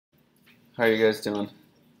How are you guys doing?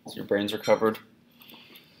 Is your brains recovered?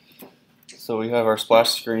 So we have our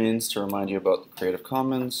splash screens to remind you about the Creative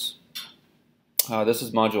Commons. This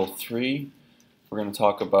is Module 3. We're going to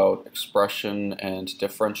talk about expression and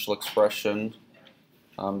differential expression.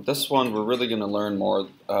 This one we're really going to learn more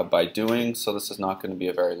by doing, so this is not going to be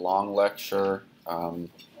a very long lecture.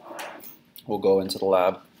 We'll go into the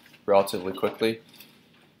lab relatively quickly.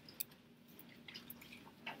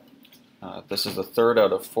 This is the third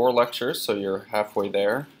out of 4 lectures, so you're halfway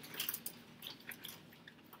there.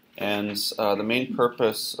 And the main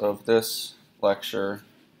purpose of this lecture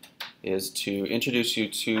is to introduce you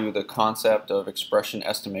to the concept of expression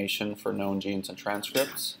estimation for known genes and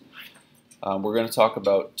transcripts. We're going to talk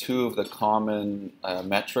about 2 of the common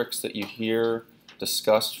metrics that you hear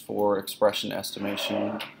discussed for expression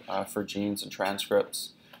estimation for genes and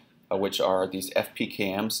transcripts, which are these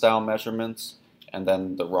FPKM style measurements and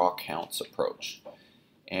then the raw counts approach.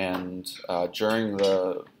 And during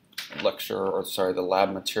the lecture, or sorry, the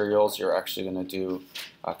lab materials, you're actually going to do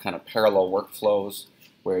kind of parallel workflows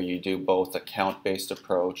where you do both a count-based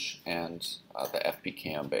approach and the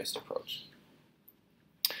FPKM-based approach.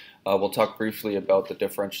 We'll talk briefly about the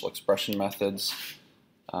differential expression methods,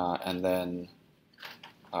 and then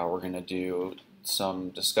we're going to do some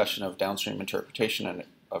discussion of downstream interpretation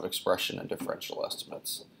of expression and differential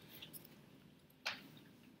estimates.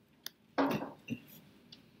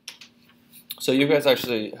 So you guys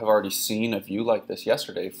actually have already seen a view like this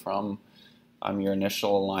yesterday from your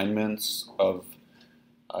initial alignments of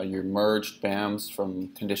your merged BAMs from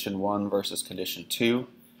condition 1 versus condition 2.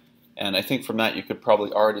 And I think from that you could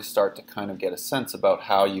probably already start to kind of get a sense about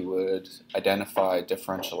how you would identify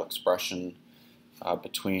differential expression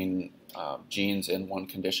between genes in one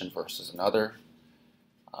condition versus another.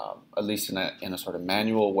 At least in a sort of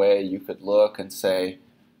manual way, you could look and say,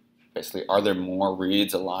 basically, are there more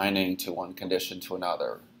reads aligning to one condition to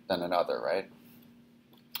another than another, right?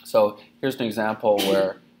 So here's an example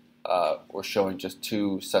where we're showing just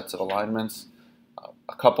 2 sets of alignments.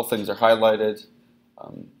 A couple things are highlighted.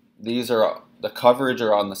 These are the coverage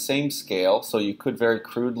are on the same scale, so you could very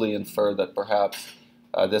crudely infer that perhaps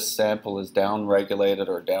this sample is down-regulated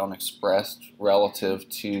or down-expressed relative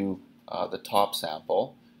to the top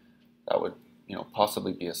sample. That would,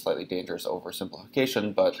 possibly be a slightly dangerous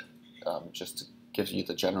oversimplification, but just gives you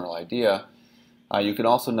the general idea. You can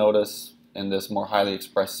also notice in this more highly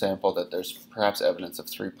expressed sample that there's perhaps evidence of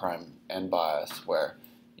 3' end bias, where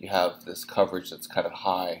you have this coverage that's kind of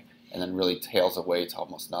high and then really tails away to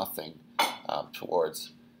almost nothing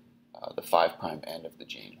towards the 5' end of the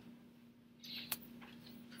gene.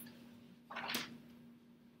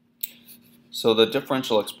 So the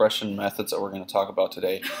differential expression methods that we're going to talk about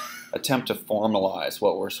today attempt to formalize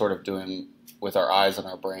what we're sort of doing with our eyes and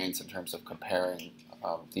our brains in terms of comparing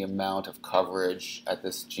the amount of coverage at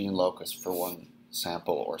this gene locus for one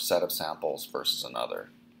sample or set of samples versus another.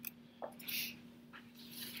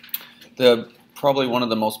 Probably one of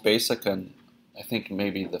the most basic and I think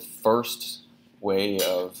maybe the first way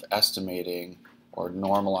of estimating or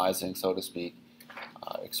normalizing, so to speak,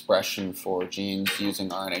 expression for genes using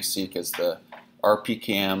RNA-Seq is the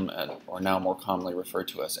RPKM, or now more commonly referred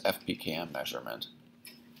to as FPKM measurement.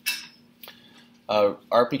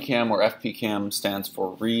 RPKM or FPKM stands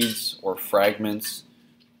for reads or fragments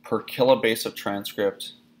per kilobase of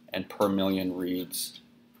transcript and per million reads,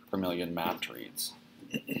 per million mapped reads.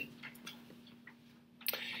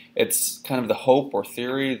 It's kind of the hope or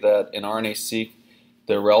theory that in RNA-Seq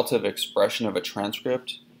the relative expression of a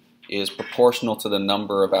transcript is proportional to the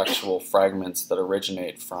number of actual fragments that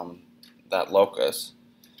originate from that locus.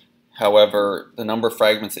 However, the number of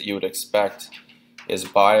fragments that you would expect is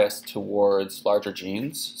biased towards larger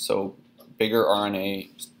genes, so bigger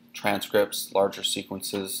RNA transcripts, larger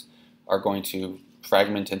sequences are going to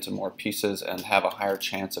fragment into more pieces and have a higher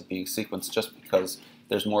chance of being sequenced just because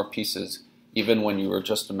there's more pieces. Even when you were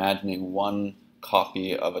just imagining one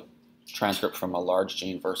copy of a transcript from a large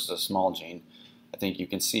gene versus a small gene, I think you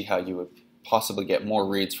can see how you would possibly get more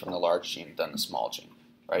reads from the large gene than the small gene,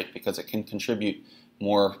 right? Because it can contribute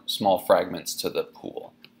more small fragments to the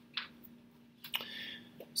pool.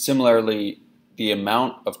 Similarly, the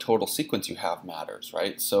amount of total sequence you have matters,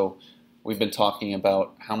 right? So we've been talking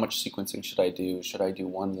about how much sequencing should I do? Should I do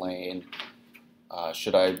 1 lane?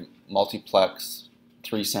 Should I multiplex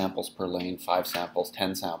 3 samples per lane, 5 samples,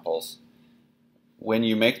 10 samples? When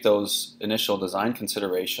you make those initial design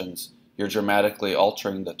considerations, you're dramatically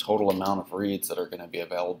altering the total amount of reads that are going to be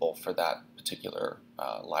available for that particular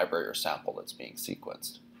library or sample that's being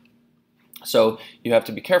sequenced. So you have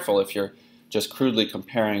to be careful if you're just crudely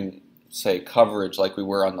comparing, say, coverage like we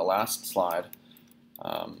were on the last slide.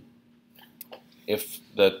 if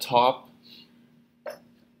the top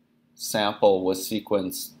sample was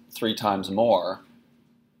sequenced 3 times more,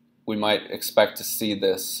 we might expect to see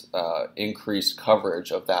this increased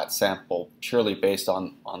coverage of that sample purely based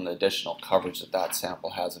on the additional coverage that that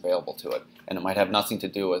sample has available to it. And it might have nothing to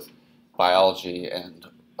do with biology and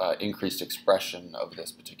increased expression of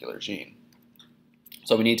this particular gene.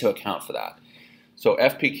 So we need to account for that. So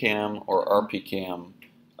FPCAM or RPCAM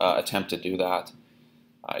attempt to do that.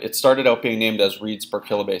 It started out being named as reads per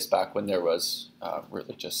kilobase back when there was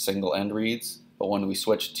really just single end reads. But when we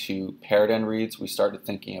switched to paired end reads, we started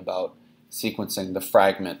thinking about sequencing the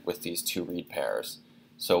fragment with these 2 read pairs.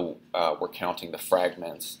 So we're counting the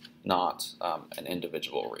fragments, not an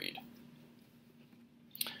individual read.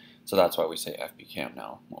 So that's why we say FPCAM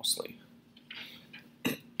now, mostly.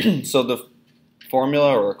 So the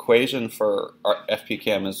formula or equation for our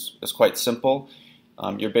FPCAM is quite simple.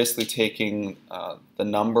 You're basically taking the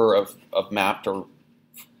number of mapped or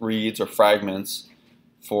reads or fragments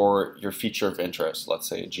for your feature of interest, let's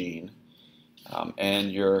say a gene,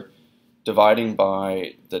 and you're dividing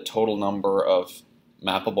by the total number of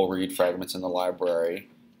mappable read fragments in the library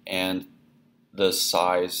and the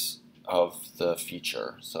size of the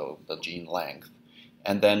feature, so the gene length,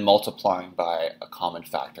 and then multiplying by a common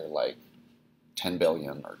factor like 10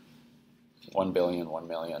 billion or 1 billion, 1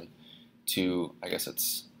 million to, I guess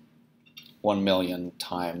it's 1 million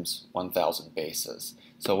times 1,000 bases.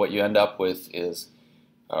 So what you end up with is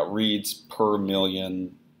reads per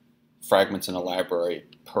million fragments in a library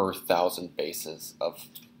per 1,000 bases of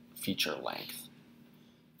feature length.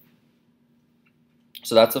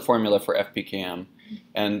 So that's the formula for FPCAM.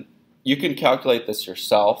 And you can calculate this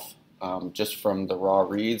yourself just from the raw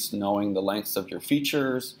reads, knowing the lengths of your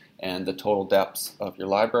features and the total depths of your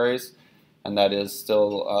libraries. And that is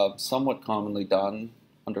still somewhat commonly done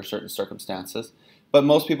under certain circumstances. But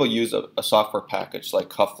most people use a software package like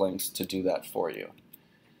Cufflinks to do that for you.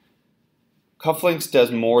 Cufflinks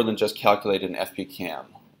does more than just calculate an FPCAM.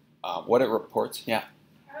 What it reports, yeah.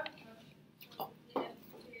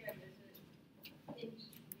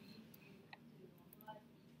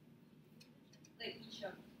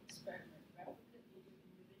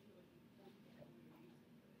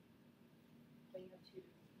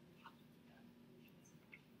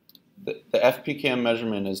 The FPCAM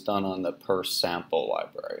measurement is done on the per sample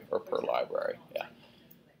library or per library, yeah.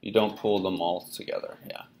 You don't pool them all together,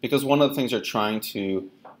 yeah. Because one of the things you're trying to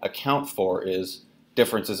account for is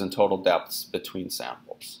differences in total depths between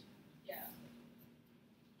samples. Yeah.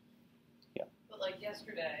 Yeah. But like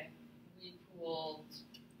yesterday, we pooled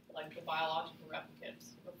like the biological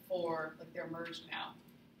replicates before, like they're merged now.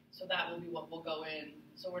 So that will be what will go in.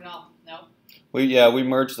 So we're not, no? We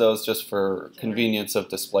merged those just for convenience of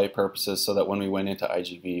display purposes so that when we went into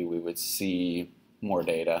IGV, we would see more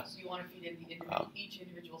data. So you want to feed in each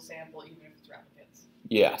individual sample, even if it's replicates?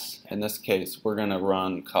 Yes. In this case, we're going to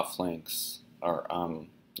run cufflinks, or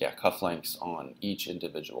cufflinks on each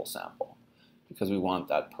individual sample because we want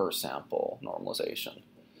that per sample normalization.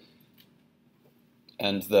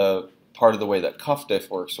 And the part of the way that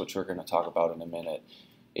cuffdiff works, which we're going to talk about in a minute,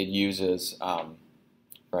 it uses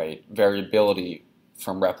variability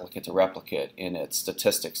from replicate to replicate in its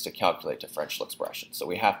statistics to calculate differential expression. So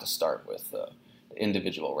we have to start with the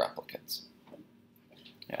individual replicates.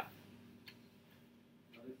 Yeah.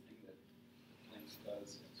 Another thing that Links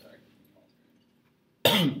does,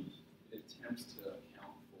 it attempts to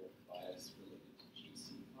account for bias related to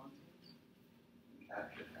GC content. And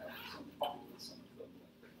that could have something to do with some of the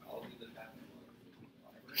biology that happened in the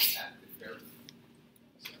library. That could vary.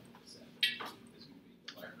 So, because you make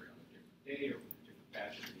the library on a different day or with a different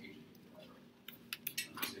batch of reagent in the library.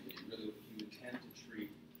 So you intend to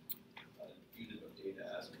treat a unit of data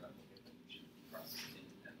as a replicate that you should process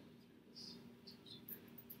independently through this procedure.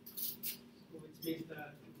 So which means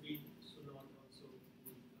that we should not also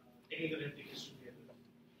technical replicates should be able.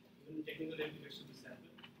 Even technical replicates should be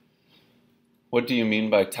separate. What do you mean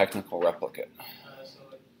by technical replicate?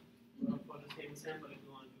 For the same sample, if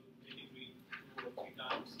you want to really read 2 or 3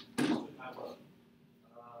 times, you should have a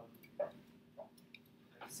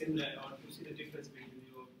similar, or to see the difference between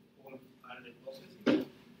your whole RNA processing. So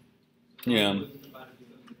Yeah. The biological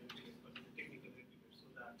replicate, but the technical replicate, so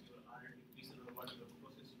that your RNA, based on whatever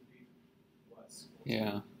process you did, was.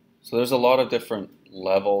 Yeah. So there's a lot of different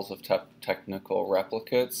levels of technical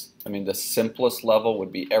replicates. I mean, the simplest level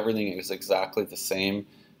would be everything is exactly the same,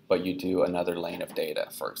 but you do another lane of data,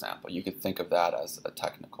 for example. You could think of that as a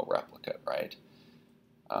technical replicate, right?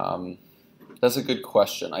 That's a good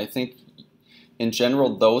question. I think, in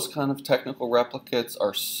general, those kind of technical replicates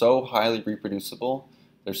are so highly reproducible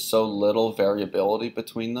there's so little variability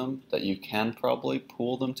between them that you can probably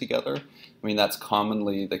pool them together. I mean, that's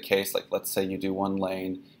commonly the case. Like, let's say you do one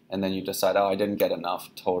lane and then you decide, oh, I didn't get enough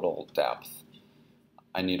total depth.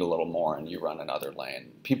 I need a little more, and you run another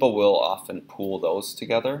lane. People will often pool those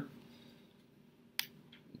together,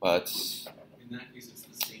 but in that case, it's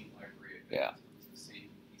the same library event. Yeah. It's the same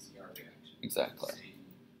PCR reaction. Exactly. It's the same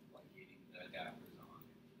ligating the adapters on.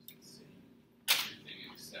 It's the same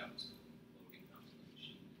everything except loading onto the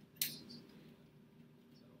machine and producing some data.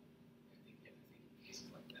 So I think in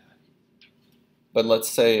cases like that. But let's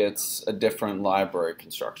say it's a different library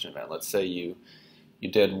construction event. Let's say you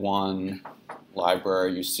did one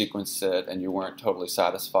library, you sequenced it, and you weren't totally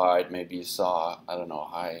satisfied. Maybe you saw, I don't know,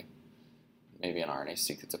 maybe an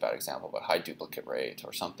RNA-Seq, it's a bad example, but high duplicate rate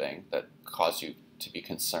or something that caused you to be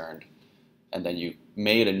concerned. And then you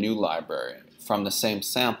made a new library from the same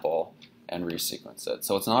sample and resequenced it.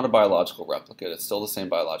 So it's not a biological replicate. It's still the same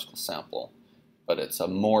biological sample, but it's a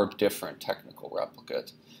more different technical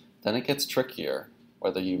replicate. Then it gets trickier,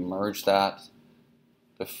 whether you merge that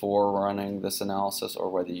before running this analysis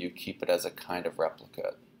or whether you keep it as a kind of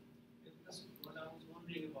replicate. That's what I was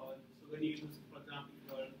wondering about. So when you use, for example,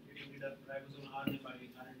 you are getting rid of ribosome RNA by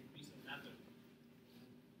RNA-Seq method.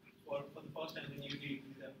 For the first time when you do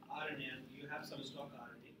the RNA, you have some stock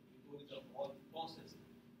RNA, you go with the whole process,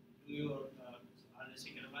 do your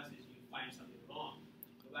RNA-Seq analysis, you find something wrong,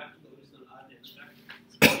 go back to the original RNA extraction,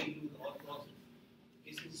 still do the whole process.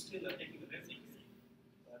 This is still a technical replicate.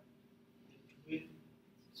 But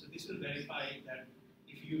so this will verify that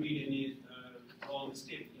if you did any wrong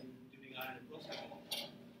step in doing RNA processing.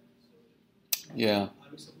 So Yeah. are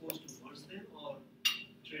we supposed to merge them or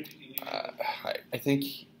treat it in I think,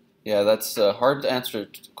 yeah, that's a hard to answer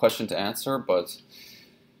question to answer, but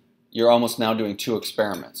you're almost now doing two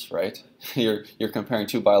experiments, right? You're comparing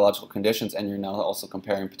two biological conditions, and you're now also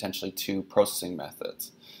comparing potentially two processing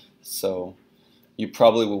methods. So you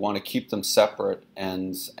probably would want to keep them separate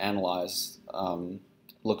and analyze,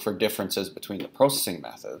 look for differences between the processing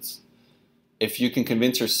methods. If you can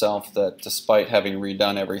convince yourself that despite having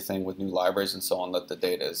redone everything with new libraries and so on, that the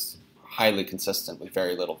data is highly consistent with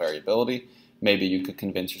very little variability, maybe you could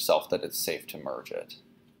convince yourself that it's safe to merge it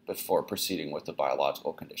before proceeding with the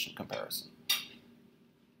biological condition comparison.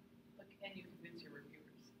 But can you convince your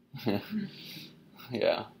reviewers?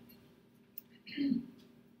 Yeah.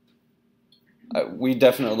 We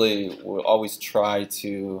definitely will always try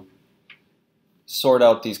to sort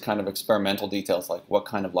out these kind of experimental details, like what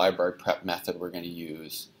kind of library prep method we're going to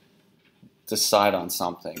use, decide on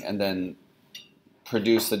something, and then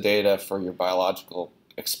produce the data for your biological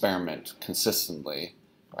experiment consistently,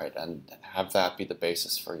 right, and have that be the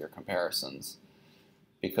basis for your comparisons.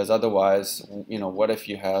 Because otherwise, what if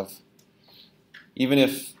you have, even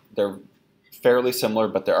if they're fairly similar,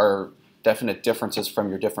 but there are definite differences from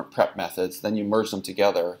your different prep methods, then you merge them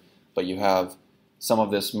together, but you have some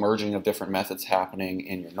of this merging of different methods happening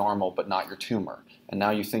in your normal, but not your tumor. And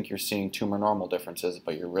now you think you're seeing tumor normal differences,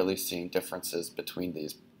 but you're really seeing differences between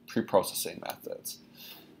these pre-processing methods.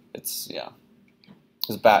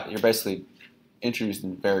 You're basically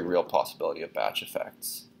introducing the very real possibility of batch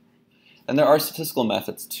effects. And there are statistical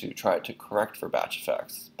methods to try to correct for batch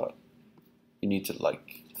effects, but you need to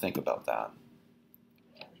think about that.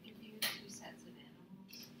 Like if you use two sets of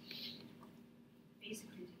animals,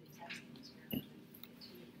 basically do the testing experiment at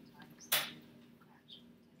two different times that you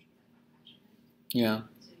actually potential batch effect. Yeah.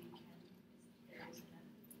 So you can, there is a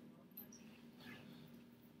method for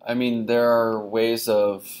normalizing. I mean, there are ways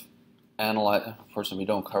of analyzing. Unfortunately, we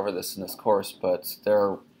don't cover this in this course, but there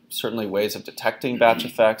are certainly ways of detecting batch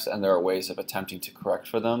effects, and there are ways of attempting to correct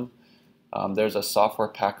for them. There's a software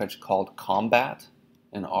package called Combat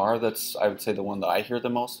in R that's, I would say, the one that I hear the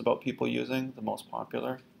most about people using, the most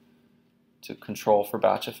popular, to control for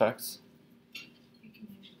batch effects. You can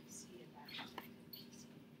usually see a batch effect in PCA.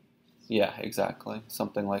 Yeah, exactly.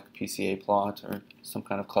 Something like PCA plot or some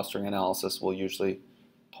kind of clustering analysis will usually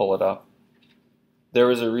pull it up. There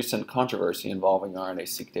was a recent controversy involving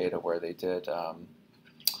RNA-Seq data where they did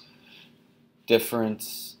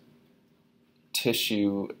different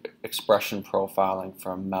tissue expression profiling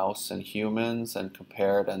from mouse and humans and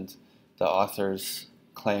compared, and the authors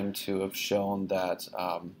claimed to have shown that,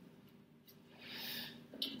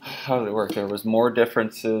 how did it work? There was more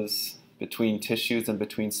differences between tissues and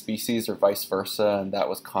between species or vice versa, and that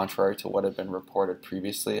was contrary to what had been reported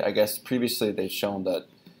previously. I guess previously they'd shown that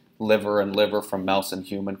liver and liver from mouse and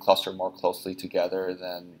human cluster more closely together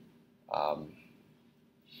than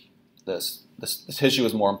the tissue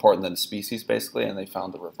is more important than the species, basically, and they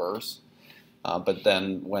found the reverse. But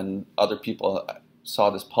then when other people saw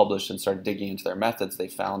this published and started digging into their methods, they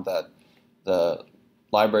found that the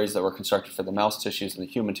libraries that were constructed for the mouse tissues and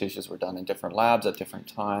the human tissues were done in different labs at different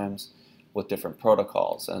times with different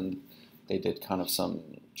protocols. And they did kind of some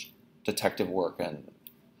detective work and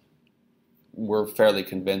were fairly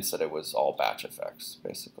convinced that it was all batch effects,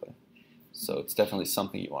 basically. So it's definitely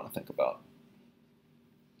something you want to think about.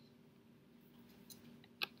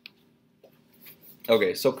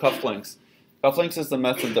 Okay, so cufflinks. Cufflinks is the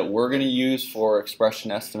method that we're going to use for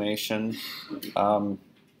expression estimation.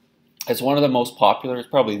 It's one of the most popular, it's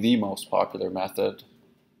probably the most popular method,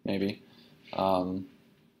 maybe. It's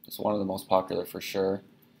one of the most popular for sure.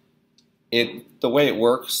 The way it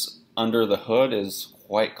works under the hood is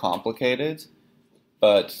quite complicated,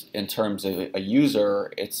 but in terms of a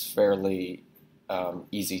user, it's fairly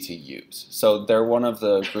easy to use. So they're one of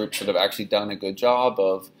the groups that have actually done a good job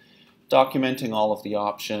of documenting all of the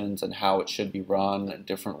options and how it should be run and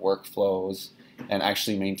different workflows, and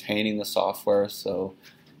actually maintaining the software so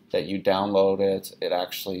that you download it, it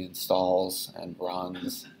actually installs and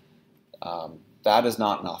runs. That is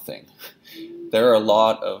not nothing. There are a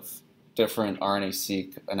lot of different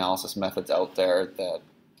RNA-Seq analysis methods out there that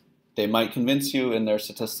they might convince you in their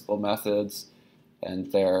statistical methods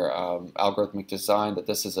and their algorithmic design that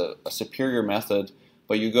this is a superior method,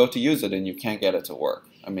 but you go to use it and you can't get it to work.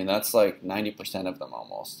 I mean, that's like 90% of them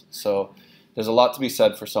almost. So there's a lot to be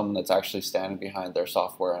said for someone that's actually standing behind their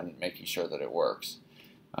software and making sure that it works.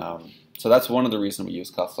 So that's one of the reasons we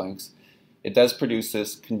use cufflinks. It does produce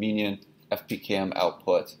this convenient FPKM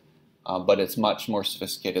output, but it's much more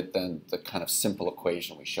sophisticated than the kind of simple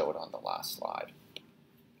equation we showed on the last slide.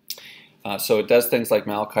 So it does things like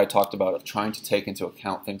Malachi talked about, of trying to take into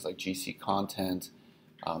account things like GC content.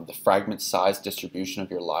 The fragment size distribution of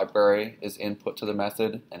your library is input to the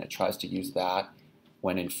method, and it tries to use that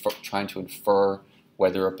when trying to infer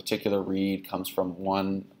whether a particular read comes from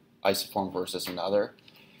one isoform versus another.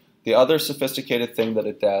 The other sophisticated thing that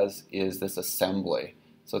it does is this assembly.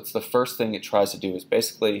 So it's the first thing it tries to do is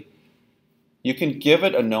basically, you can give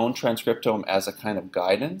it a known transcriptome as a kind of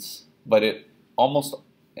guidance, but it almost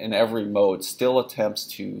in every mode still attempts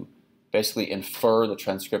to basically infer the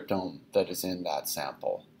transcriptome that is in that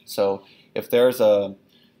sample. So if there's a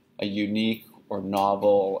unique or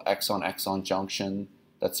novel exon-exon junction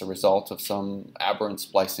that's a result of some aberrant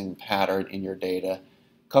splicing pattern in your data,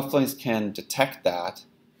 cufflinks can detect that,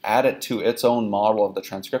 add it to its own model of the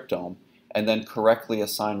transcriptome, and then correctly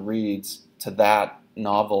assign reads to that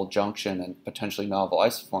novel junction and potentially novel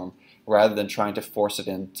isoform, rather than trying to force it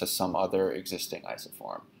into some other existing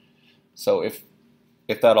isoform. So if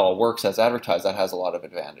that all works as advertised, that has a lot of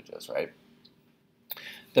advantages, right?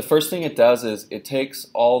 The first thing it does is it takes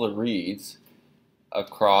all the reads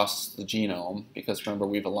across the genome, because remember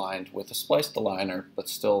we've aligned with a spliced aligner, but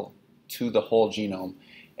still to the whole genome,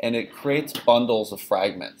 and it creates bundles of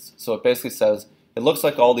fragments. So it basically says, it looks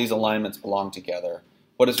like all these alignments belong together.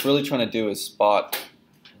 What it's really trying to do is spot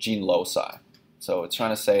gene loci. So it's trying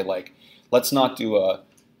to say, like, let's not do a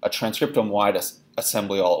transcriptome-wide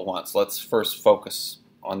assembly all at once. Let's first focus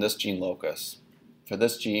on this gene locus. For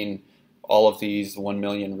this gene, all of these 1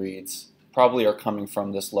 million reads probably are coming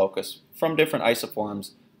from this locus, from different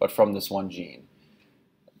isoforms, but from this one gene.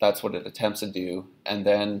 That's what it attempts to do. And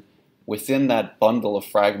then within that bundle of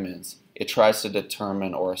fragments, it tries to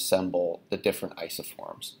determine or assemble the different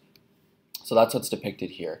isoforms. So that's what's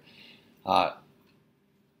depicted here.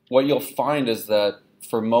 What you'll find is that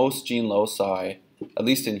for most gene loci, at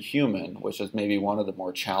least in human, which is maybe one of the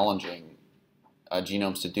more challenging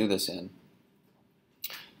genomes to do this in,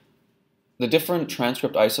 the different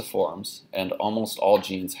transcript isoforms, and almost all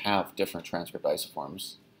genes have different transcript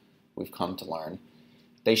isoforms, we've come to learn,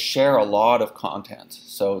 they share a lot of content.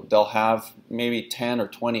 So they'll have maybe 10 or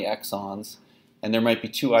 20 exons, and there might be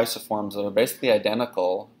 2 isoforms that are basically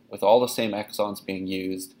identical with all the same exons being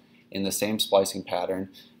used in the same splicing pattern,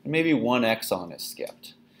 and maybe 1 exon is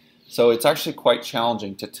skipped. So it's actually quite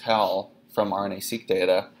challenging to tell from RNA-seq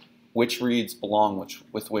data which reads belong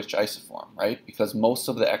with which isoform, right? Because most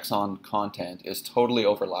of the exon content is totally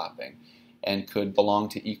overlapping and could belong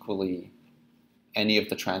to equally any of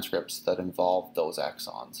the transcripts that involve those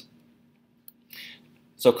exons.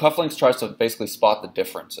 So cufflinks tries to basically spot the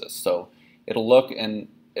differences. So it'll look and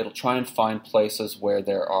it'll try and find places where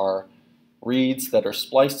there are reads that are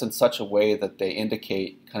spliced in such a way that they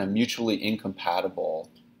indicate kind of mutually incompatible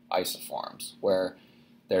isoforms, where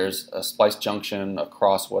there's a splice junction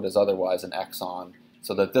across what is otherwise an exon,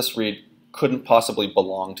 so that this read couldn't possibly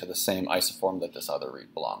belong to the same isoform that this other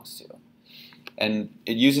read belongs to. And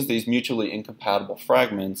it uses these mutually incompatible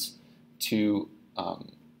fragments to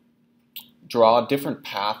draw different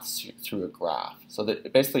paths through a graph. So that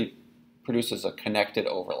it basically produces a connected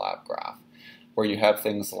overlap graph where you have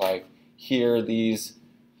things like here these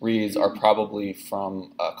reads are probably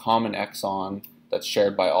from a common exon that's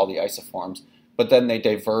shared by all the isoforms, but then they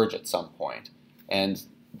diverge at some point. And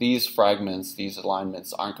these fragments, these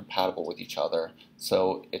alignments aren't compatible with each other.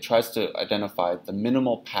 So it tries to identify the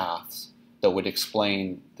minimal paths that would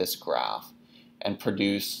explain this graph and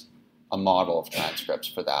produce a model of transcripts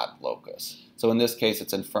for that locus. So in this case,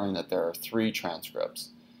 it's inferring that there are 3 transcripts.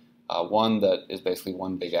 One that is basically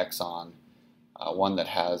one big exon, one that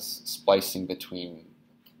has splicing between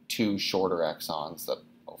 2 shorter exons that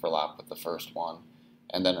overlap with the first one,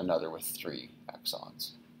 and then another with 3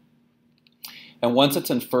 exons. And once it's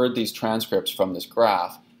inferred these transcripts from this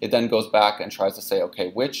graph, it then goes back and tries to say, okay,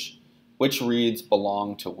 which reads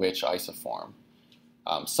belong to which isoform?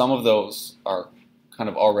 Some of those are kind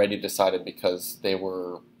of already decided because they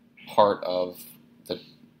were part of the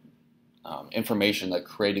information that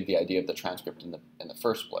created the idea of the transcript in the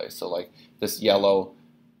first place. So like this yellow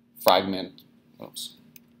fragment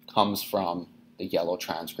comes from the yellow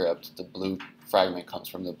transcript, the blue fragment comes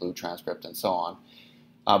from the blue transcript, and so on.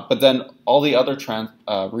 But then all the other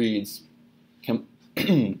reads can,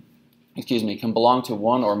 can belong to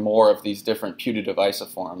one or more of these different putative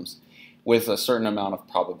isoforms with a certain amount of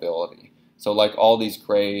probability. So like all these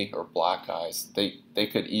gray or black guys, they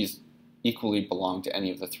could equally belong to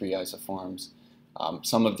any of the 3 isoforms.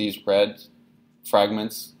 Some of these red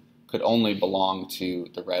fragments could only belong to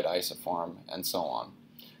the red isoform, and so on.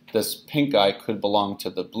 This pink guy could belong to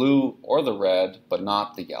the blue or the red, but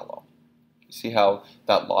not the yellow. You see how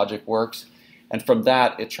that logic works? And from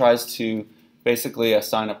that, it tries to basically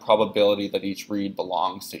assign a probability that each read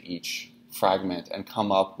belongs to each fragment and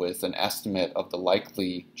come up with an estimate of the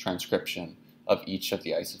likely transcription of each of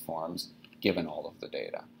the isoforms given all of the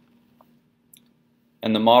data.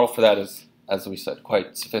 And the model for that is, as we said,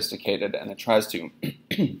 quite sophisticated, and it tries to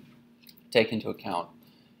take into account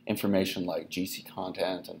information like GC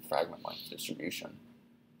content and fragment length distribution.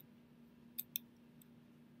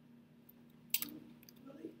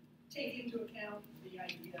 Will it take into account the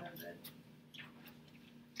idea that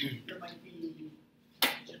there might be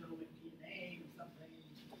genomic DNA or something?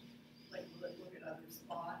 Like, will it look at other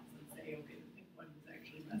spots and say, okay, the pink one is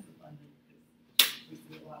actually less abundant because we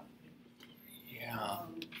see a lot of pink. Yeah.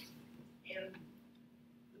 And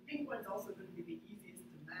the pink one's also going to be the easiest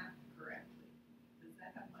to map correctly. Does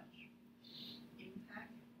that have much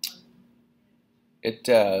impact on it? It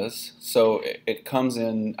does. So it comes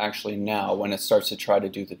in actually now when it starts to try to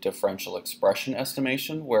do the differential expression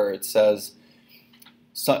estimation, where it says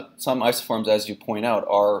some isoforms, as you point out,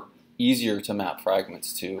 are easier to map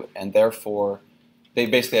fragments to, and therefore they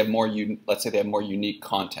basically have more, let's say they have more unique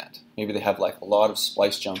content. Maybe they have like a lot of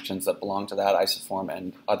splice junctions that belong to that isoform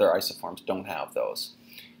and other isoforms don't have those.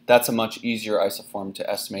 That's a much easier isoform to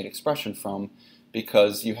estimate expression from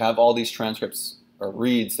because you have all these transcripts or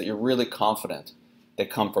reads that you're really confident they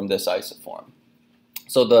come from this isoform.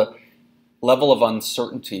 So the level of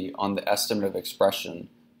uncertainty on the estimate of expression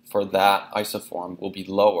for that isoform will be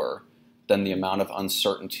lower than the amount of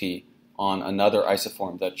uncertainty on another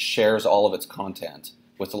isoform that shares all of its content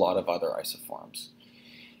with a lot of other isoforms.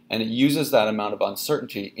 And it uses that amount of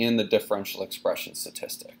uncertainty in the differential expression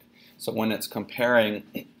statistic. So when it's comparing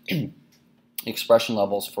expression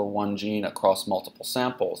levels for one gene across multiple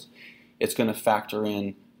samples, it's going to factor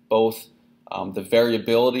in both the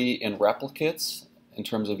variability in replicates in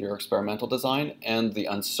terms of your experimental design and the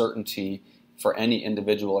uncertainty for any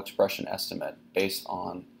individual expression estimate based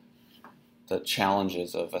on the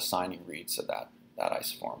challenges of assigning reads to that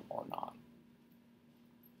isoform or not.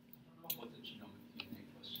 I don't know what the genomic DNA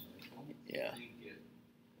question is. I don't Yeah. think it,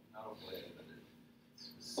 not aware that it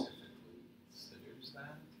specifically considers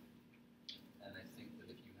that. And I think that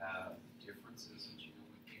if you have differences in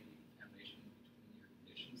genomic DNA contamination between your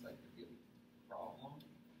conditions, that could be a problem,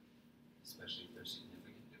 especially if there's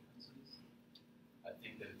significant differences. I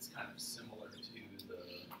think that it's kind of similar to the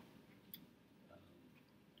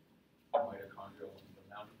mitochondrial, the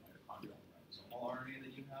amount of mitochondrial and ribosomal RNA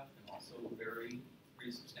that you have can also vary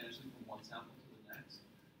pretty substantially from one sample to the next.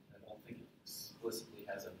 I don't think it explicitly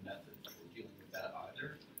has a method for dealing with that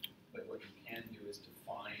either, but what you can do is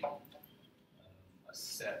define a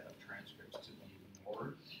set of transcripts to be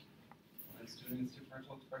ignored when it's doing its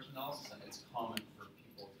differential expression analysis, and it's common for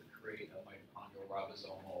people to create a mitochondrial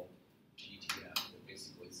ribosomal GTM that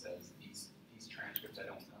basically says these transcripts,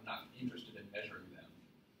 I'm not interested in measuring them.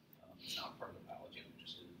 It's not part of the biology I'm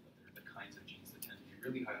interested in, but they're the kinds of genes that tend to be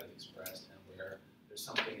really highly expressed and where there's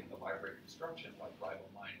something in the library construction like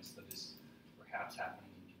ribomines that is perhaps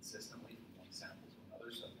happening inconsistently from one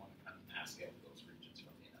others that want to kind of mask out those regions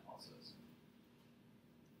from the analysis.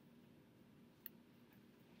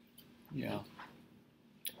 Yeah.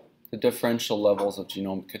 The differential levels of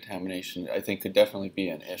genome contamination, I think, could definitely be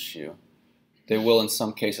an issue. They will, in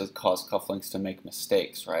some cases, cause cufflinks to make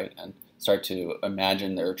mistakes, right? And start to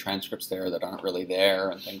imagine there are transcripts there that aren't really there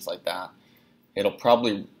and things like that. It'll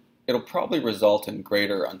probably result in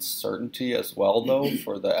greater uncertainty as well, though,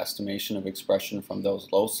 for the estimation of expression from those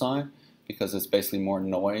loci, because it's basically more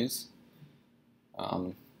noise.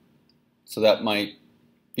 So that might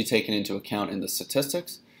be taken into account in the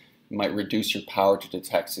statistics. It might reduce your power to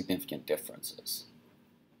detect significant differences.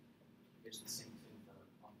 It's the same thing for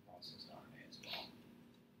unprocessed RNA as well.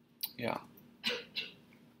 Yeah.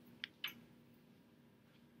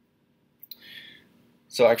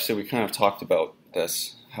 So actually, we kind of talked about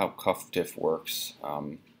this, how CuffDiff works.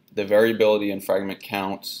 The variability in fragment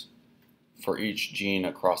counts for each gene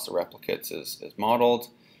across the replicates is modeled.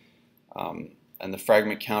 And the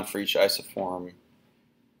fragment count for each isoform,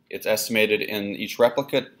 it's estimated in each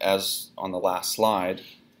replicate as on the last slide.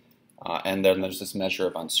 And then there's this measure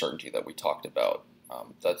of uncertainty that we talked about.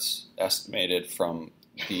 That's estimated from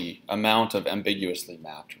the amount of ambiguously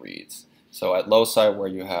mapped reads. So at loci where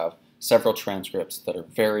you have several transcripts that are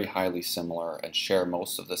very highly similar and share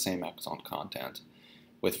most of the same exon content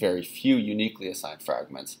with very few uniquely assigned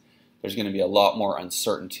fragments, there's going to be a lot more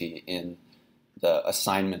uncertainty in the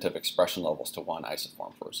assignment of expression levels to one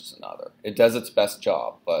isoform versus another. It does its best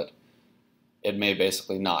job, but it may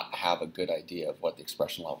basically not have a good idea of what the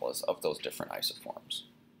expression level is of those different isoforms.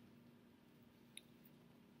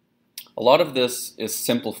 A lot of this is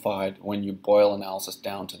simplified when you boil analysis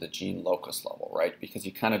down to the gene locus level, right? Because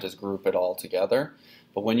you kind of just group it all together.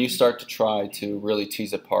 But when you start to try to really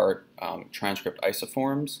tease apart transcript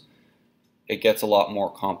isoforms, it gets a lot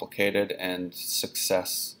more complicated and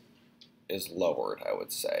success is lowered, I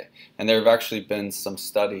would say. And there have actually been some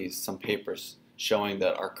studies, some papers showing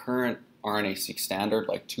that our current RNA-Seq standard,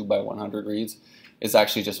 like 2x100 reads, is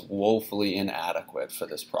actually just woefully inadequate for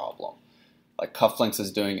this problem. Like cufflinks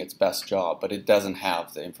is doing its best job, but it doesn't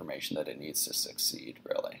have the information that it needs to succeed,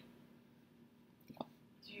 really. Yeah.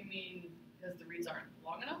 Do you mean because the reads aren't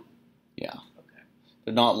long enough? Yeah. Okay.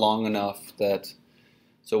 They're not long enough that,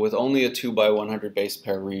 so with only a 2x100 base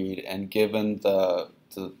pair read, and given the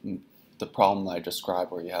problem that I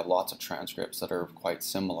described where you have lots of transcripts that are quite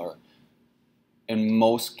similar, in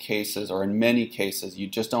most cases, or in many cases, you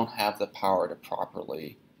just don't have the power to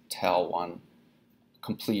properly tell one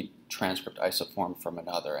complete transcript isoform from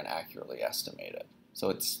another and accurately estimate it. So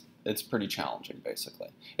it's pretty challenging, basically.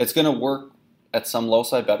 It's going to work at some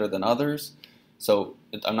loci better than others. So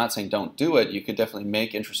I'm not saying don't do it. You could definitely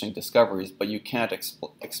make interesting discoveries, but you can't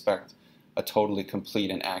expect a totally complete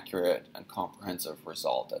and accurate and comprehensive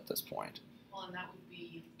result at this point. Well, and that would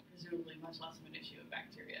be presumably much less of an issue of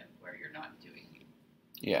bacteria, where you're not doing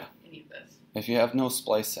any of this. If you have no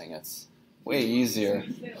splicing, it's way easier.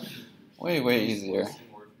 Way easier. Or if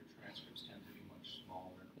your transcripts tend to be much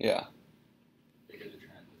smaller. Yeah. The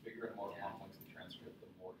bigger and more complex the transcript, the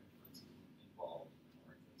more inferences involved.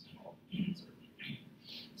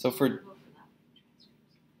 So for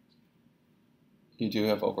you do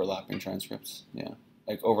have overlapping transcripts, yeah,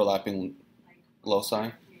 like overlapping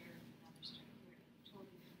loci.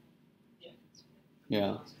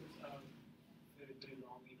 Yeah. Very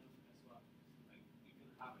long enough as well. Like you can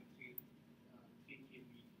have a 3 kb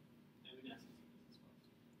amino acid sequence as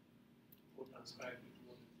well. Or transcribe it to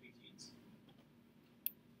more than 3 genes.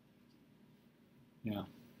 Yeah.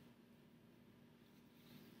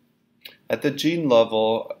 At the gene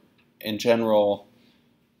level, in general,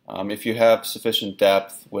 if you have sufficient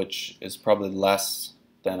depth, which is probably less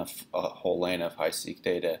than a whole lane of high-seq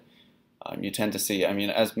data, you tend to see, I mean,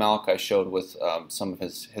 as Malachi showed with some of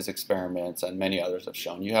his experiments and many others have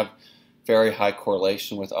shown, you have very high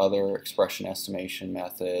correlation with other expression estimation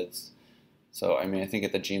methods. So, I mean, I think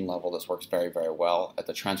at the gene level, this works very, very well. At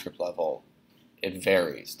the transcript level, it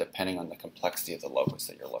varies depending on the complexity of the locus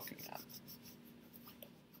that you're looking at.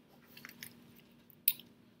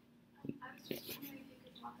 I was just wondering if you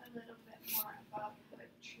could talk a little bit more about how it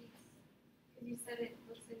treats, because you said it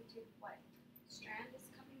looks into what strand is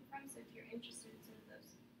coming from, so if you're interested in some of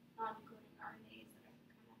those non-coding RNAs that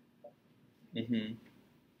are kind of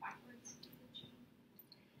backwards to the gene,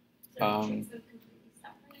 so it treats them completely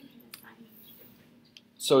separate and can assign them to different.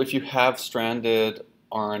 So if you have stranded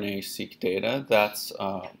RNA-seq data, that's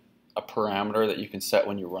a parameter that you can set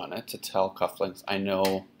when you run it to tell cufflinks, I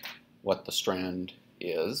know what the strand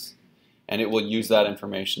is, and it will use that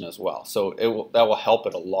information as well. So that will help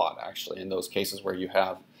it a lot, actually, in those cases where you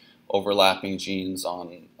have overlapping genes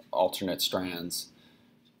on alternate strands.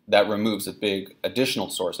 that removes a big additional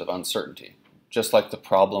source of uncertainty. Just like the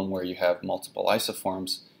problem where you have multiple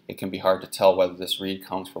isoforms, it can be hard to tell whether this read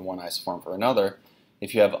comes from one isoform or another.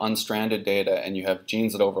 If you have unstranded data and you have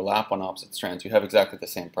genes that overlap on opposite strands, you have exactly the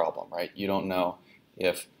same problem, right? You don't know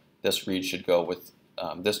if this read should go with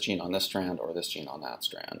this gene on this strand or this gene on that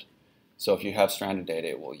strand. So if you have stranded data,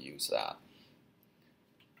 it will use that.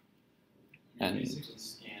 And basically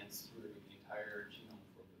scans through the entire genome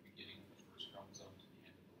from the beginning of the first chromosome to the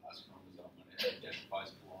end of the last chromosome, and it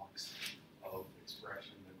identifies blocks of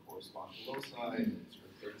expression that correspond to loci, and it sort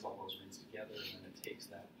of brings all those reads together, and then it takes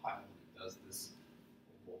that pile and it does this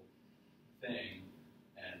whole thing.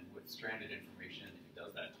 And with stranded information, it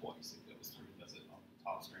does that twice. It goes through, does it on the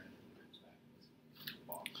top strand, and then it goes back to the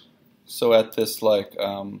bottom strand. So at this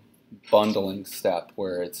bundling step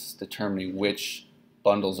where it's determining which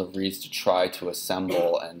bundles of reads to try to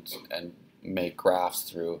assemble and make graphs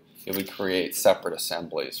through, it would create separate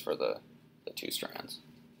assemblies for the two strands.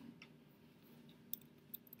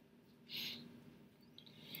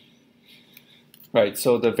 Right,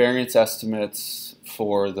 so the variance estimates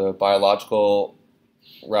for the biological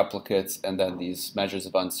replicates and then these measures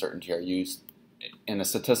of uncertainty are used in a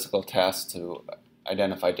statistical test to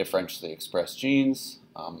identify differentially expressed genes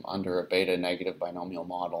under a beta-negative binomial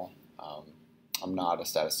model. I'm not a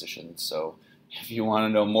statistician, so if you want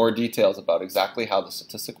to know more details about exactly how the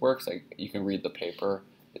statistic works, you can read the paper.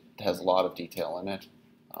 It has a lot of detail in it.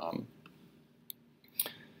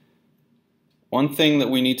 One thing that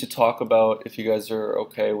we need to talk about, if you guys are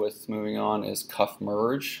okay with moving on, is cuff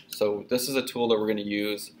merge. So this is a tool that we're going to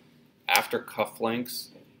use after cuff links,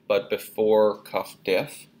 but before cuff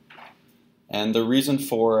diff. And the reason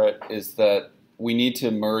for it is that we need to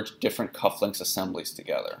merge different cuff links assemblies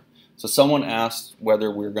together. So someone asked whether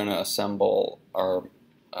we're going to assemble our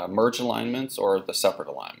merge alignments or the separate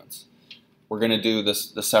alignments. We're going to do the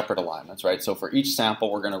separate alignments, right? So for each sample,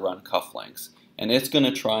 we're going to run cuff links. And it's going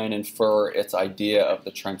to try and infer its idea of the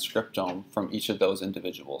transcriptome from each of those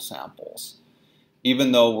individual samples.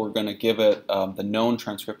 Even though we're going to give it the known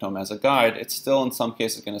transcriptome as a guide, it's still in some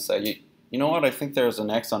cases going to say, you know what, I think there's an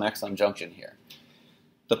exon-exon junction here.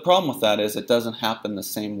 The problem with that is it doesn't happen the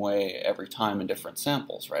same way every time in different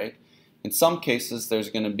samples, right? In some cases, there's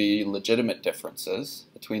going to be legitimate differences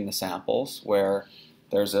between the samples where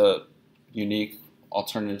there's a unique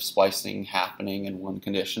alternative splicing happening in one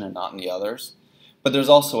condition and not in the others. But there's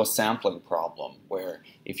also a sampling problem where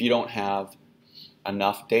if you don't have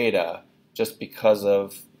enough data, just because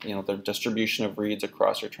of the distribution of reads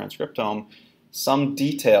across your transcriptome, some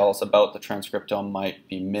details about the transcriptome might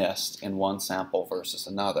be missed in one sample versus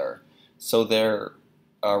another. So their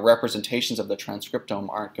representations of the transcriptome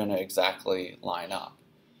aren't going to exactly line up.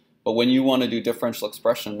 But when you want to do differential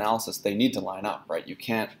expression analysis, they need to line up, right? You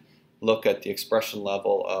can't look at the expression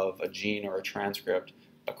level of a gene or a transcript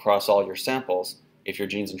across all your samples if your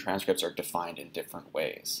genes and transcripts are defined in different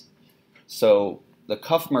ways. So the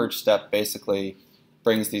cuff merge step basically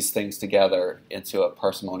brings these things together into a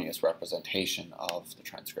parsimonious representation of the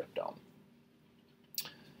transcriptome.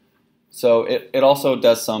 So it also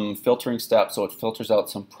does some filtering steps, so it filters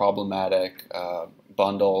out some problematic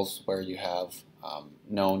bundles where you have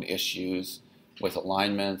known issues with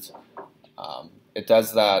alignment. It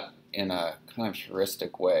does that in a kind of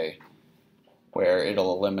heuristic way where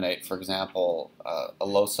it'll eliminate, for example, a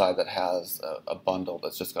loci that has a bundle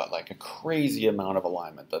that's just got like a crazy amount of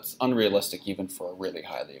alignment that's unrealistic even for a really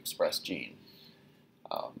highly expressed gene.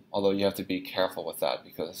 Although you have to be careful with that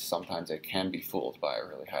because sometimes it can be fooled by a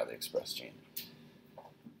really highly expressed gene.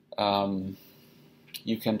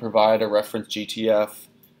 You can provide a reference GTF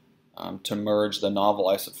to merge the novel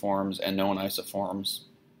isoforms and known isoforms.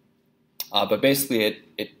 But basically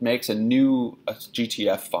it makes a new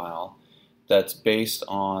GTF file that's based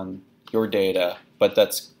on your data, but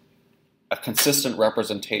that's a consistent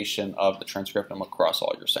representation of the transcriptome across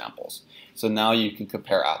all your samples. So now you can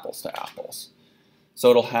compare apples to apples. So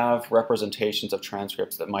it'll have representations of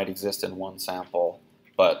transcripts that might exist in one sample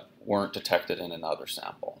but weren't detected in another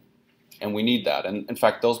sample. And we need that. And in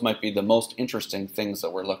fact, those might be the most interesting things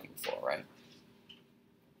that we're looking for, right?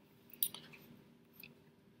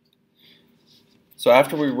 So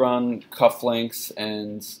after we run cuff links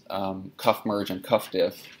and cuff merge and cuff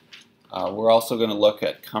diff, we're also going to look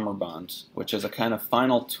at cummerbund, which is a kind of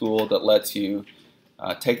final tool that lets you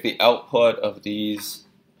take the output of these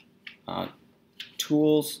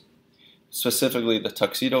tools, specifically the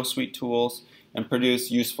Tuxedo Suite tools, and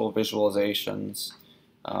produce useful visualizations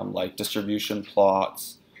like distribution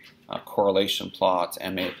plots, correlation plots,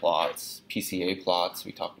 MA plots, PCA plots,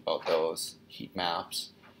 we talked about those, heat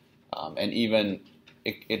maps, and even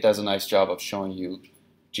it does a nice job of showing you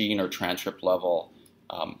gene or transcript level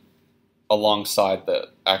alongside the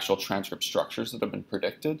actual transcript structures that have been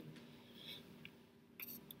predicted.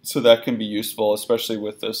 So that can be useful, especially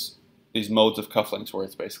with these modes of cufflinks where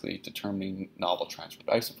it's basically determining novel transcript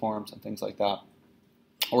isoforms and things like that.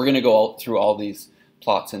 We're going to go through all these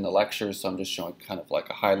plots in the lectures, so I'm just showing kind of like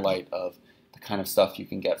a highlight of the kind of stuff you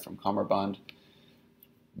can get from Cummerbund.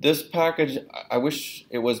 This package, I wish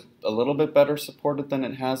it was a little bit better supported than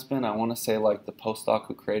it has been. I want to say like the postdoc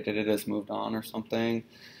who created it has moved on or something.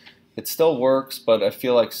 It still works, but I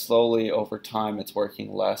feel like slowly over time it's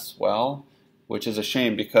working less well, which is a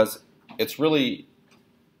shame because it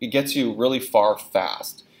gets you really far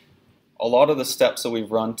fast. A lot of the steps that we've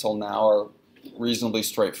run till now are reasonably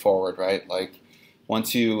straightforward, right? Like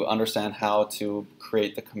once you understand how to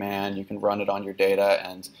create the command, you can run it on your data,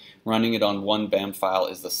 and running it on one BAM file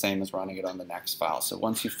is the same as running it on the next file. So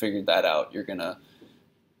once you've figured that out, you're going to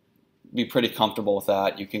be pretty comfortable with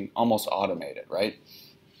that. You can almost automate it, right?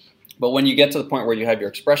 But when you get to the point where you have your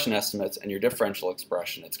expression estimates and your differential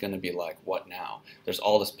expression, it's going to be like, what now? There's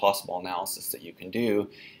all this possible analysis that you can do,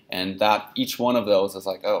 and that each one of those is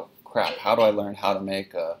like, oh crap, how do I learn how to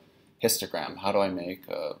make a histogram? How do I make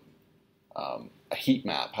a heat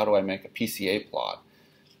map? How do I make a PCA plot?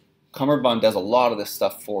 Cummerbund does a lot of this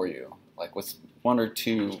stuff for you, like with one or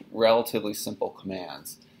two relatively simple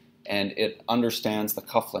commands, and it understands the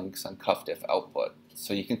cufflinks and cuffdiff output.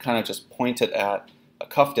 So you can kind of just point it at a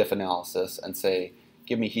cuffdiff analysis and say,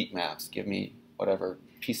 give me heat maps, give me whatever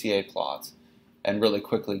PCA plots, and really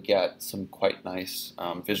quickly get some quite nice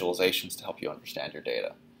visualizations to help you understand your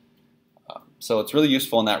data. So it's really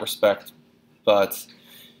useful in that respect, but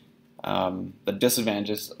the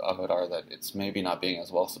disadvantages of it are that it's maybe not being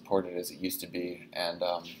as well supported as it used to be, and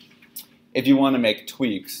if you want to make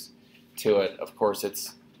tweaks to it, of course,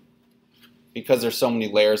 it's because there's so many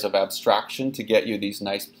layers of abstraction to get you these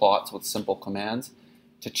nice plots with simple commands.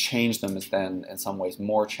 To change them is then in some ways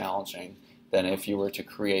more challenging than if you were to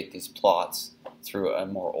create these plots through a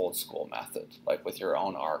more old school method, like with your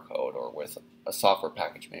own R code or with a software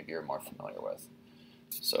package maybe you're more familiar with.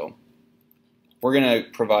 So we're going to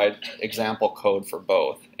provide example code for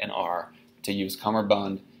both in R to use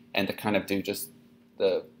Cummerbund and to kind of do just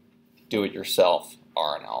the do-it-yourself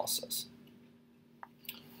R analysis.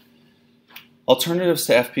 Alternatives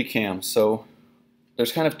to FPCAM. So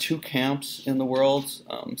there's kind of two camps in the world,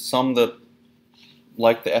 some that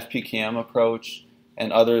like the FPCAM approach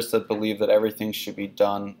and others that believe that everything should be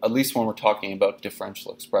done, at least when we're talking about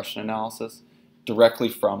differential expression analysis, directly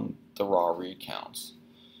from the raw read counts.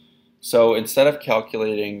 So instead of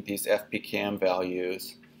calculating these FPCAM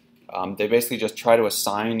values, they basically just try to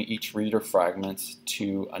assign each reader fragment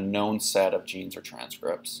to a known set of genes or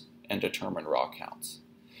transcripts and determine raw counts.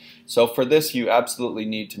 So for this, you absolutely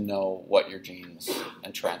need to know what your genes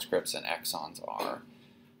and transcripts and exons are.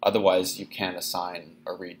 Otherwise, you can't assign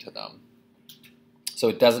a read to them. So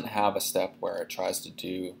it doesn't have a step where it tries to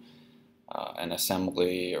do an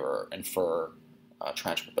assembly or infer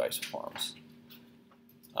transcript isoforms.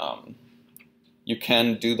 You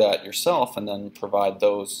can do that yourself and then provide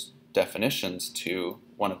those definitions to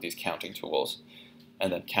one of these counting tools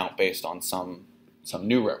and then count based on some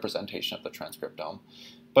new representation of the transcriptome.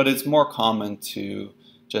 But it's more common to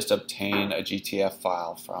just obtain a GTF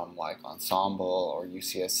file from like Ensemble or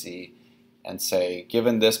UCSC and say,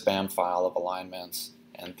 given this BAM file of alignments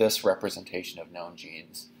and this representation of known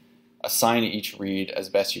genes, assign each read as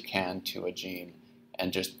best you can to a gene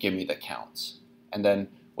and just give me the counts. And then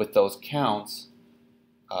with those counts,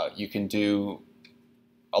 you can do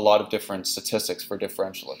a lot of different statistics for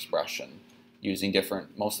differential expression using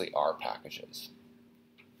different, mostly R packages.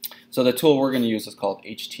 So the tool we're going to use is called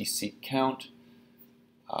HT-Seq Count.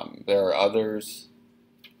 There are others,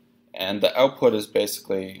 and the output is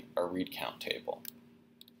basically a read count table.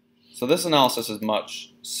 So this analysis is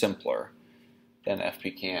much simpler than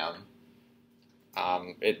FPCAM.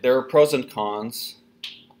 There are pros and cons.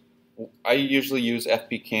 I usually use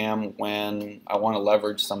FPCAM when I want to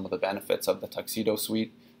leverage some of the benefits of the Tuxedo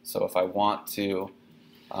suite. So if I want to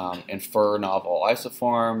infer novel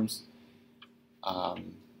isoforms,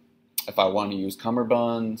 if I want to use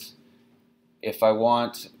Cummerbund, if I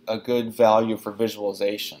want a good value for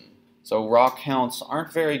visualization. So raw counts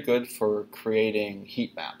aren't very good for creating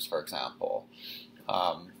heat maps, for example,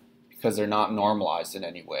 because they're not normalized in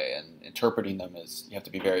any way, and interpreting them is, you have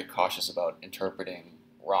to be very cautious about interpreting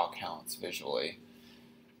raw counts visually.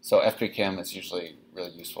 So FPCAM is usually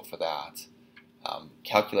really useful for that,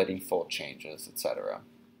 calculating fold changes, etc.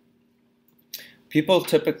 People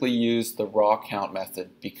typically use the raw count method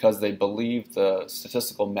because they believe the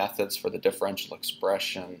statistical methods for the differential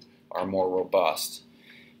expression are more robust.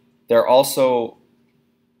 There are also,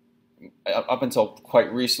 up until quite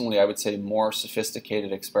recently, I would say more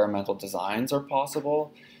sophisticated experimental designs are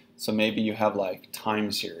possible. So maybe you have like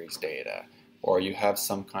time series data, or you have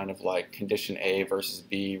some kind of like condition A versus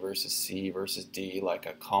B versus C versus D, like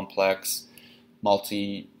a complex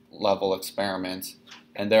multi-level experiment.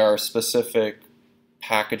 And there are specific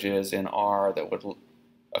packages in R that would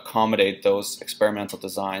accommodate those experimental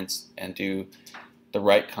designs and do the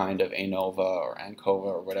right kind of ANOVA or ANCOVA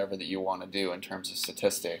or whatever that you want to do in terms of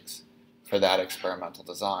statistics for that experimental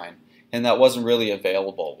design. And that wasn't really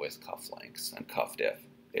available with cufflinks and cuffdiff.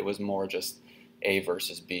 It was more just A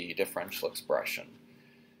versus B differential expression.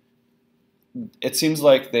 It seems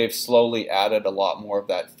like they've slowly added a lot more of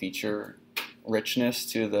that feature richness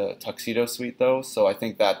to the Tuxedo suite though, so I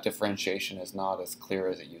think that differentiation is not as clear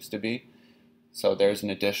as it used to be. So there's an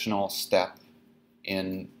additional step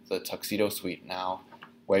in the Tuxedo suite now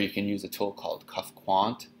where you can use a tool called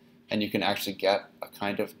CuffQuant, and you can actually get a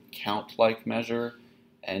kind of count-like measure,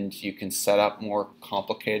 and you can set up more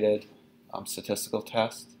complicated statistical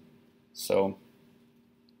tests. So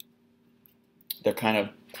they're kind of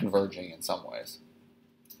converging in some ways.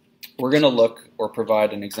 We're going to look or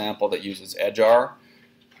provide an example that uses EdgeR.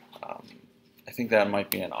 I think that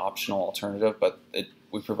might be an optional alternative, but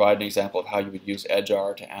we provide an example of how you would use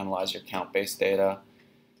EdgeR to analyze your count-based data.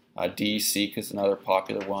 D-Seq is another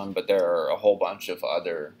popular one, but there are a whole bunch of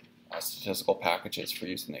other statistical packages for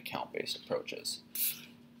using the count-based approaches.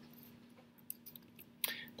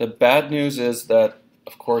 The bad news is that,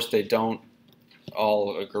 of course, they don't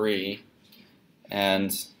all agree,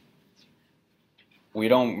 and we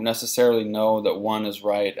don't necessarily know that one is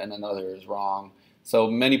right and another is wrong. So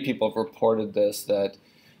many people have reported this, that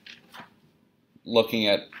looking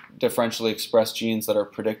at differentially expressed genes that are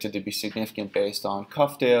predicted to be significant based on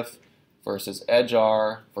cuffdiff versus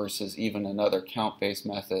EdgeR versus even another count-based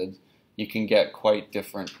method, you can get quite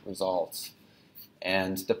different results.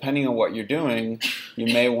 And depending on what you're doing, you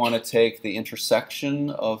may want to take the intersection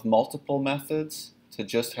of multiple methods to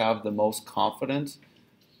just have the most confident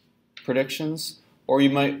predictions, or you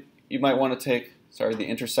might want to take, the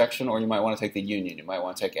intersection, or you might want to take the union. You might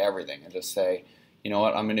want to take everything and just say, you know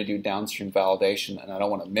what, I'm going to do downstream validation and I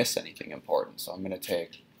don't want to miss anything important, so I'm going to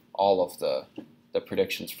take all of the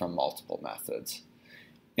predictions from multiple methods.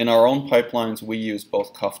 In our own pipelines, we use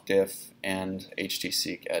both cuffdiff and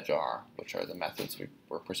HT-Seq EdgeR, which are the methods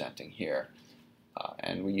we're presenting here,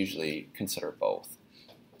 and we usually consider both.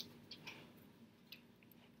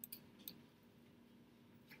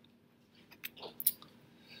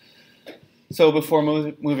 So before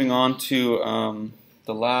moving on to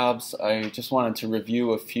the labs, I just wanted to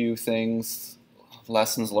review a few things,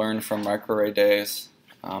 lessons learned from microarray days.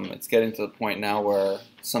 It's getting to the point now where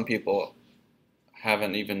some people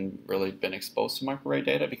haven't even really been exposed to microarray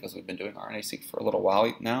data because we've been doing RNA-Seq for a little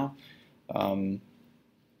while now.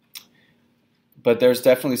 But there's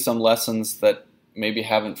definitely some lessons that maybe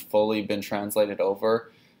haven't fully been translated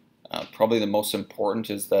over. Probably the most important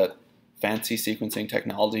is that fancy sequencing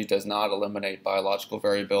technology does not eliminate biological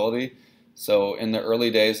variability. So in the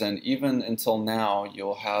early days and even until now,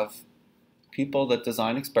 you'll have people that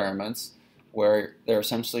design experiments where they're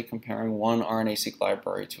essentially comparing one RNA-Seq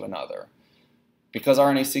library to another. Because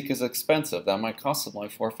RNA-Seq is expensive, that might cost them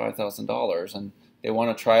like $4,000 or $5,000, and they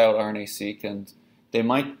want to try out RNA-Seq, and they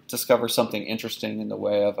might discover something interesting in the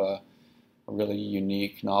way of a really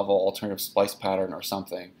unique, novel alternative splice pattern or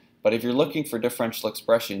something. But if you're looking for differential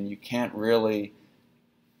expression, you can't really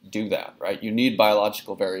do that, right? You need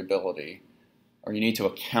biological variability, or you need to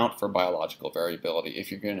account for biological variability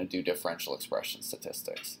if you're going to do differential expression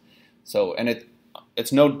statistics. So, and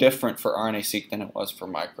it's no different for RNA-Seq than it was for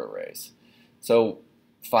microarrays. So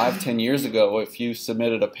 5-10 years ago, if you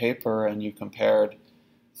submitted a paper and you compared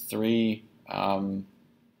 3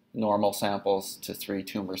 normal samples to 3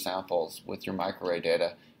 tumor samples with your microarray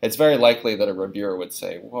data, it's very likely that a reviewer would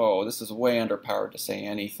say, whoa, this is way underpowered to say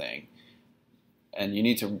anything. And you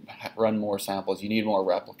need to run more samples, you need more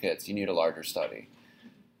replicates, you need a larger study.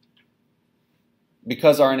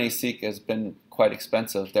 Because RNA-Seq has been quite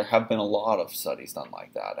expensive, there have been a lot of studies done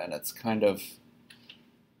like that. And it's kind of,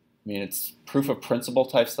 I mean, it's proof of principle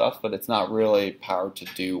type stuff, but it's not really powered to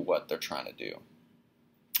do what they're trying to do.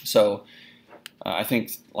 So I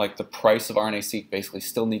think like the price of RNA-Seq basically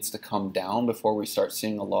still needs to come down before we start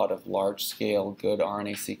seeing a lot of large-scale good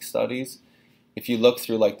RNA-Seq studies. If you look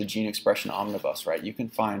through like the gene expression omnibus, right, you can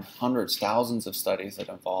find hundreds, thousands of studies that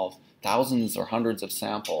involve thousands or hundreds of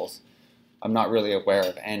samples. I'm not really aware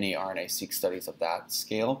of any RNA-Seq studies of that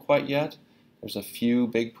scale quite yet. There's a few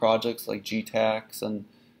big projects like GTAX and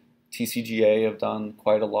TCGA have done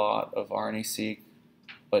quite a lot of RNA-Seq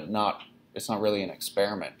but it's not really an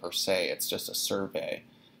experiment per se. It's just a survey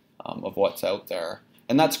of what's out there.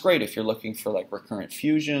 And that's great if you're looking for like recurrent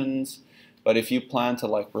fusions, but if you plan to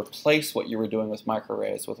like replace what you were doing with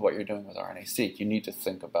microarrays with what you're doing with RNA-Seq, you need to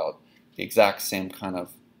think about the exact same kind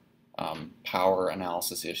of power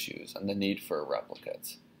analysis issues and the need for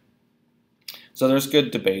replicates. So there's good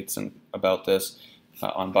debates about this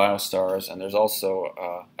on BioStars, and there's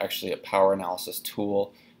also actually a power analysis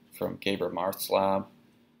tool from Gabriel Marth's lab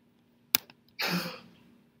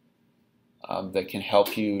that can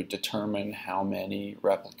help you determine how many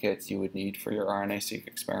replicates you would need for your RNA-Seq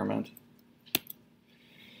experiment.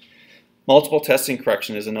 Multiple testing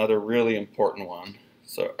correction is another really important one.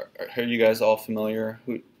 So are you guys all familiar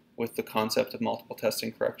with the concept of multiple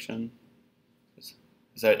testing correction?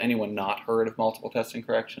 Has anyone not heard of multiple testing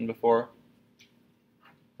correction before?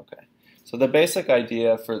 Okay. So the basic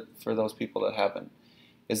idea for those people that haven't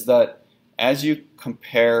is that as you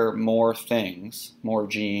compare more things, more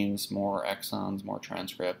genes, more exons, more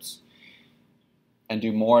transcripts, and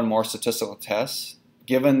do more and more statistical tests,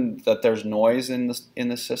 given that there's noise in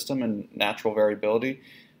the system and natural variability,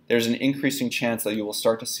 there's an increasing chance that you will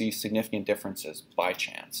start to see significant differences by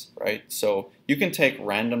chance, right? So you can take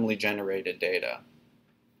randomly generated data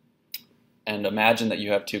and imagine that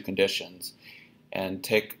you have two conditions and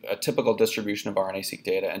take a typical distribution of RNA-Seq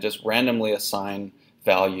data and just randomly assign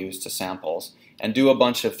values to samples and do a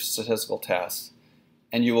bunch of statistical tests,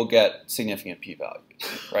 and you will get significant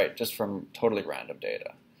p-values, right? Just from totally random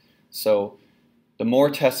data. So the more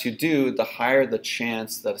tests you do, the higher the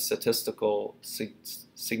chance that a statistical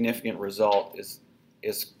significant result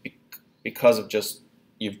is because of just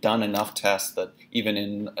you've done enough tests that even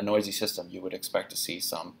in a noisy system you would expect to see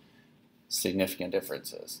some significant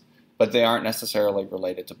differences. But they aren't necessarily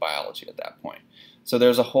related to biology at that point. So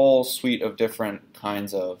there's a whole suite of different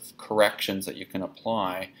kinds of corrections that you can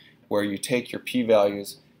apply where you take your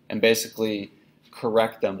p-values and basically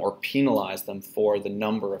correct them or penalize them for the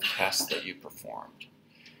number of tests that you performed.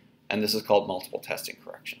 And this is called multiple testing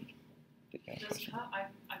correction. Did you have a question?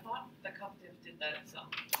 I thought the CUPDIF did that itself.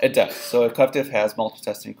 It does. So CUPDIF has multiple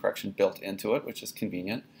testing correction built into it, which is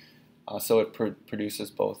convenient. So it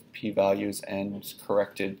produces both p-values and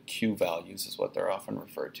corrected q-values is what they're often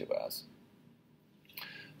referred to as.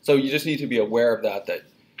 So you just need to be aware of that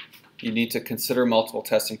you need to consider multiple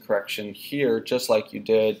testing correction here just like you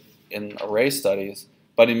did in array studies,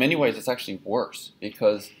 but in many ways it's actually worse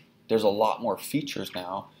because there's a lot more features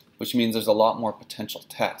now, which means there's a lot more potential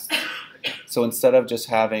tests. So instead of just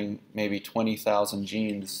having maybe 20,000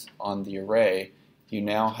 genes on the array, you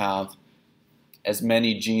now have as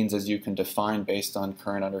many genes as you can define based on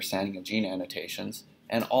current understanding of gene annotations,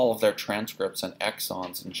 and all of their transcripts and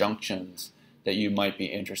exons and junctions that you might be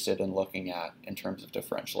interested in looking at in terms of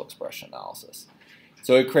differential expression analysis.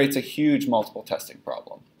 So it creates a huge multiple testing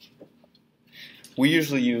problem. We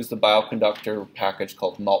usually use the bioconductor package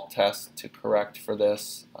called MultTest to correct for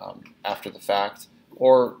this after the fact,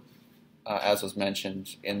 or as was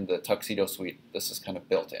mentioned in the Tuxedo suite, this is kind of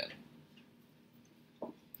built in.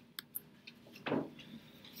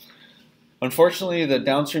 Unfortunately, the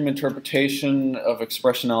downstream interpretation of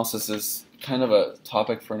expression analysis is kind of a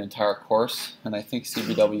topic for an entire course, and I think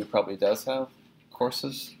CBW probably does have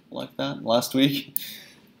courses like that last week.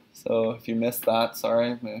 So if you missed that,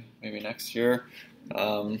 sorry, maybe next year.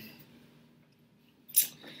 The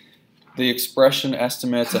expression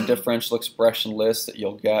estimates and differential expression lists that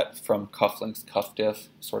you'll get from Cufflink's CuffDiff,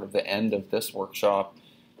 sort of the end of this workshop,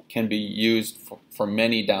 can be used for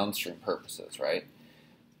many downstream purposes, right?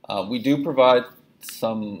 We do provide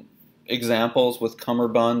some examples with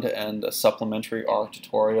Cummerbund and a supplementary R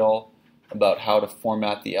tutorial about how to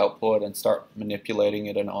format the output and start manipulating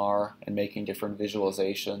it in R and making different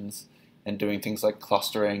visualizations and doing things like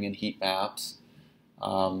clustering and heat maps.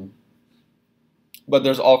 But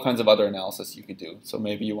there's all kinds of other analysis you could do. So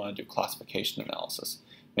maybe you want to do classification analysis.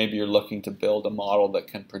 Maybe you're looking to build a model that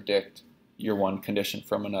can predict your one condition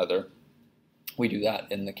from another. We do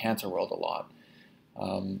that in the cancer world a lot.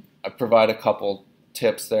 I provide a couple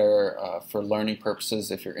tips there for learning purposes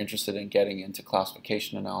if you're interested in getting into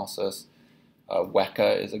classification analysis.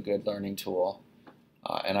 Weka is a good learning tool.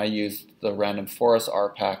 And I used the Random Forest R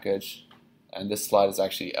package. And this slide is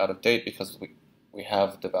actually out of date because we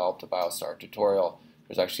have developed a BioStar tutorial.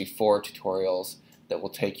 There's actually 4 tutorials that will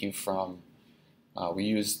take you from, we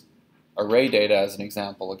use array data as an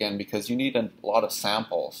example, again, because you need a lot of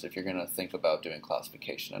samples if you're going to think about doing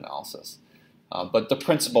classification analysis. But the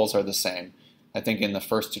principles are the same. I think in the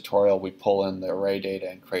first tutorial we pull in the array data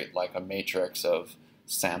and create like a matrix of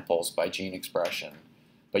samples by gene expression.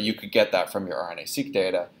 But you could get that from your RNA-Seq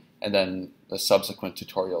data And then the subsequent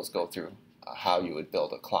tutorials go through how you would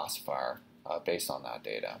build a classifier based on that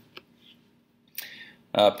data.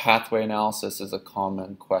 Pathway analysis is a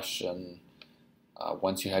common question.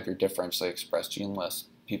 Once you have your differentially expressed gene list,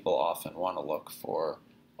 people often want to look for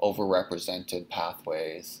overrepresented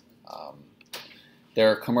pathways. There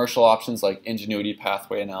are commercial options like Ingenuity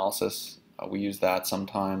pathway analysis. We use that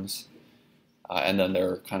sometimes. And then there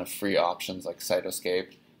are kind of free options like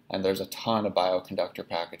Cytoscape. And there's a ton of bioconductor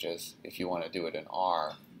packages if you want to do it in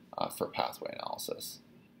R for pathway analysis.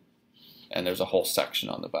 And there's a whole section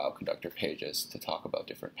on the bioconductor pages to talk about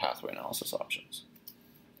different pathway analysis options.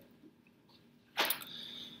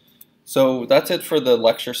 So that's it for the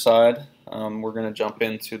lecture side. We're going to jump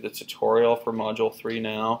into the tutorial for Module 3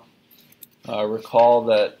 now. Recall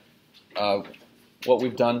that what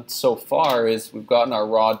we've done so far is we've gotten our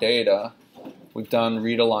raw data, we've done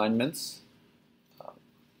read alignments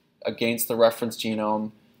against the reference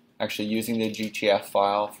genome, actually using the GTF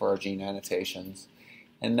file for our gene annotations.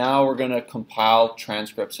 And now we're going to compile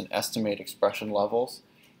transcripts and estimate expression levels,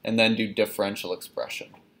 and then do differential expression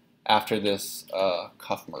after this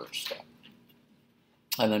cuff merge step.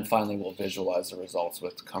 And then finally we'll visualize the results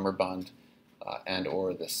with Cummerbund and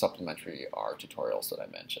or the supplementary R tutorials that I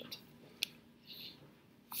mentioned.